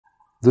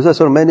دوسرا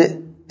سوال، میں نے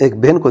ایک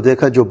بہن کو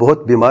دیکھا جو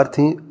بہت بیمار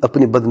تھیں،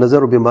 اپنی بدنظر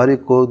اور بیماری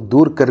کو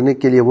دور کرنے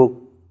کے لیے وہ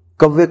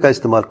کوے کا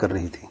استعمال کر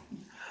رہی تھی۔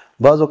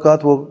 بعض اوقات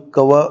وہ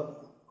کوا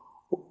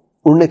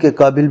اڑنے کے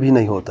قابل بھی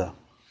نہیں ہوتا،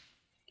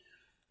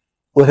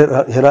 اور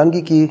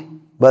حیرانگی کی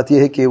بات یہ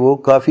ہے کہ وہ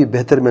کافی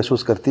بہتر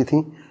محسوس کرتی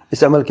تھیں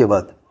اس عمل کے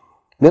بعد۔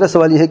 میرا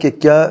سوال یہ ہے کہ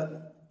کیا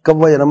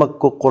کوا یا نمک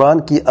کو قرآن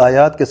کی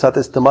آیات کے ساتھ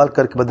استعمال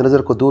کر کے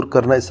بدنظر کو دور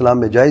کرنا اسلام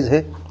میں جائز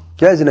ہے؟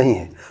 جائز نہیں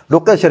ہے۔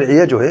 رقیہ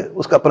شرعیہ جو ہے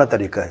اس کا اپنا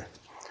طریقہ ہے۔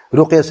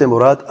 رقیہ سے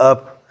مراد آپ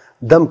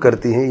دم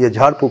کرتی ہیں یا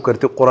جھاڑ پھونک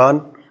کرتے قرآن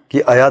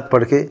کی آیات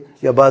پڑھ کے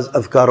یا بعض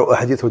اذکار و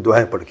احادیث و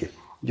دعائیں پڑھ کے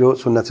جو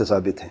سنت سے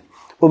ثابت ہیں،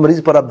 وہ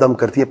مریض پر آپ دم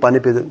کرتی ہیں، پانی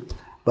پہ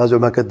بعض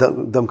علماء کا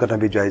دم کرنا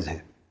بھی جائز ہے۔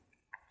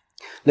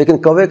 لیکن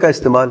کوے کا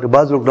استعمال،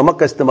 بعض لوگ نمک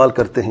کا استعمال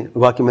کرتے ہیں،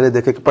 واقعی میں نے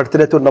دیکھا کہ پڑھتے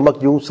رہتے اور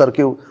نمک یوں سر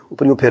کے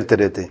اوپر یوں پھیرتے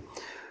رہتے ہیں۔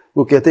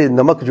 وہ کہتے ہیں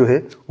نمک جو ہے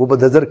وہ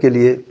بدنظر کے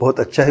لیے بہت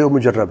اچھا ہے، وہ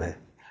مجرب ہے۔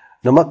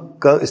 نمک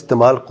کا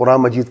استعمال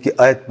قرآن مجید کی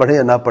آیت پڑھیں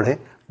یا نہ پڑھیں،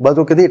 بعض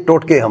لوگ کہتے ہیں یہ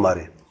ٹوٹکے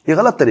ہمارے، یہ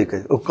غلط طریقہ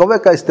ہے۔ اور کوے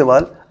کا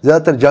استعمال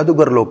زیادہ تر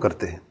جادوگر لوگ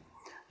کرتے ہیں۔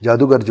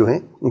 جادوگر جو ہیں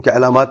ان کے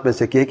علامات میں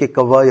سے کہ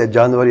کوا یا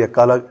جانور یا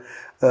کالا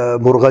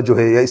مرغہ جو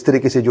ہے یا اس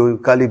طریقے سے جو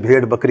کالی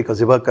بھیڑ بکری کا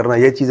ذبح کرنا،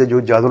 یہ چیزیں جو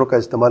جانوروں کا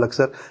استعمال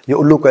اکثر یا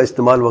الو کا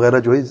استعمال وغیرہ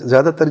جو ہے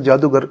زیادہ تر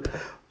جادوگر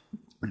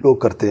لوگ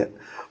کرتے ہیں۔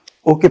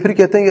 اوکے، پھر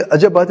کہتے ہیں کہ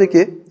عجب بات ہے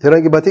کہ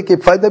حیران کی بات ہے کہ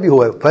فائدہ بھی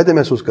ہوا ہے، فائدہ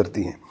محسوس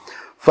کرتی ہیں۔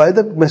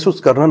 فائدہ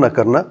محسوس کرنا نہ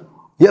کرنا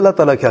یہ اللہ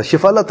تعالیٰ کے ہاتھ،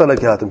 شفا اللہ تعالیٰ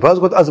کے ہاتھ میں۔ بعض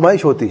وقت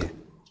آزمائش ہوتی ہے،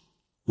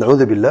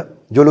 نعوذ باللہ،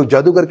 جو لوگ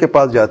جادوگر کے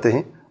پاس جاتے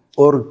ہیں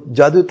اور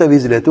جادوئی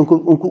تعویذ لیتے ہیں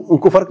ان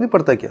کو فرق نہیں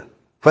پڑتا، کیا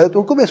فائدہ تو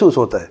ان کو محسوس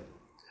ہوتا ہے۔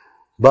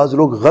 بعض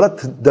لوگ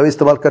غلط دوا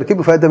استعمال کر کے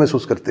بھی فائدہ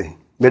محسوس کرتے ہیں،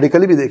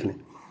 میڈیکلی بھی دیکھ لیں۔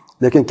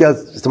 لیکن کیا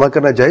استعمال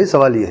کرنا جائز؟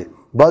 سوال یہ ہے۔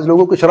 بعض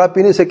لوگوں کو شراب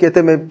پینے سے کہتے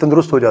ہیں میں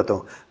تندرست ہو جاتا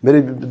ہوں،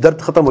 میری درد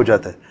ختم ہو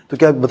جاتا ہے، تو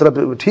کیا مطلب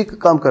ٹھیک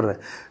کام کر رہے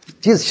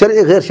ہیں؟ چیز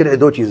شرعی غیر شرعی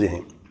دو چیزیں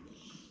ہیں۔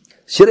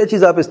 شرعی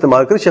چیز آپ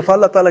استعمال کریں، شفا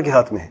اللہ تعالیٰ کے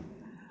ہاتھ میں ہے۔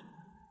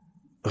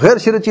 غیر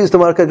شرعی چیز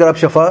استعمال کر اگر آپ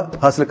شفا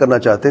حاصل کرنا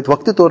چاہتے ہیں تو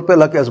وقتی طور پہ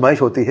اللہ کی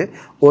آزمائش ہوتی ہے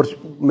اور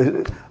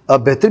آپ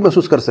بہتری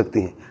محسوس کر سکتی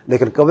ہیں۔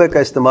 لیکن کوے کا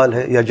استعمال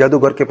ہے یا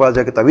جادوگر کے پاس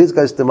جا کے تعویذ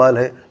کا استعمال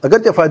ہے،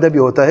 اگرچہ فائدہ بھی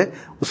ہوتا ہے،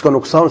 اس کا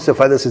نقصان اس سے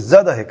فائدہ سے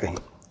زیادہ ہے کہیں۔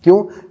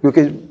 کیوں؟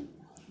 کیونکہ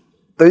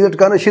تعویذ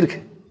لٹکانا شرک ہے،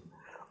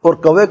 اور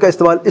کوے کا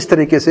استعمال اس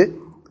طریقے سے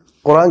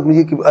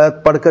قرآن کی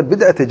آیت پڑھ کر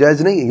بدعت ہے،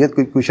 جائز نہیں ہے، یہ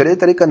کوئی شرعی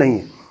طریقہ نہیں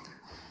ہے۔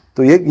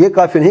 تو یہ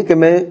کافی نہیں کہ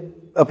میں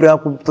اپنے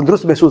آپ کو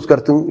تندرست محسوس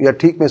کرتی ہوں یا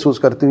ٹھیک محسوس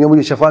کرتی ہوں یا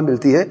مجھے شفا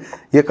ملتی ہے،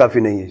 یہ کافی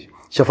نہیں ہے۔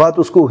 شفاعت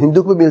اس کو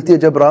ہندو کو بھی ملتی ہے،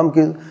 جب رام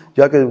کی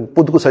جا کے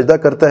بدھ کو سجدہ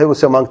کرتا ہے،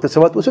 اس سے مانگتے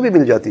شفاعت اسے بھی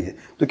مل جاتی ہے۔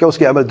 تو کیا اس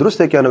کی عمل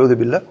درست ہے؟ کیا نعوذ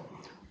باللہ؟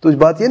 تو اس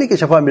بات یہ نہیں کہ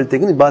شفا ملتی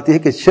ہے، بات یہ ہے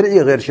کہ شرعی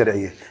غیر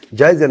شرعی ہے،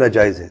 جائز یا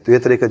ناجائز ہے۔ تو یہ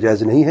طریقہ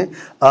جائز نہیں ہے،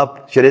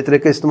 آپ شرعی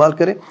طریقہ استعمال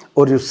کریں۔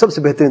 اور جو سب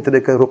سے بہترین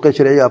طریقہ رقیہ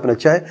شرعیہ آپ نے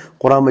اچھا ہے،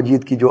 قرآن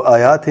مجید کی جو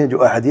آیات ہیں،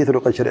 جو احادیث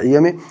رقیہ شرعیہ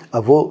میں،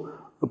 اب وہ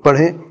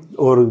پڑھیں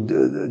اور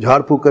جھاڑ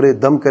پھونک کریں،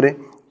 دم کریں،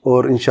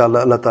 اور انشاءاللہ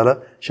اللہ تعالیٰ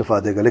شفا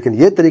دے گا۔ لیکن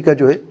یہ طریقہ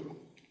جو ہے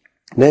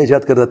نئے ایجاد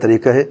کردہ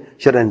طریقہ ہے،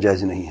 شرعاً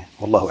جائز نہیں ہے۔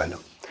 واللہ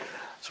اعلم۔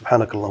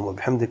 سبحانک اللہم و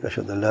بحمدک،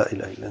 اشہد ان لا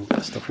الہ الا انت،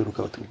 استغفرک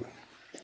و اتوب الیک۔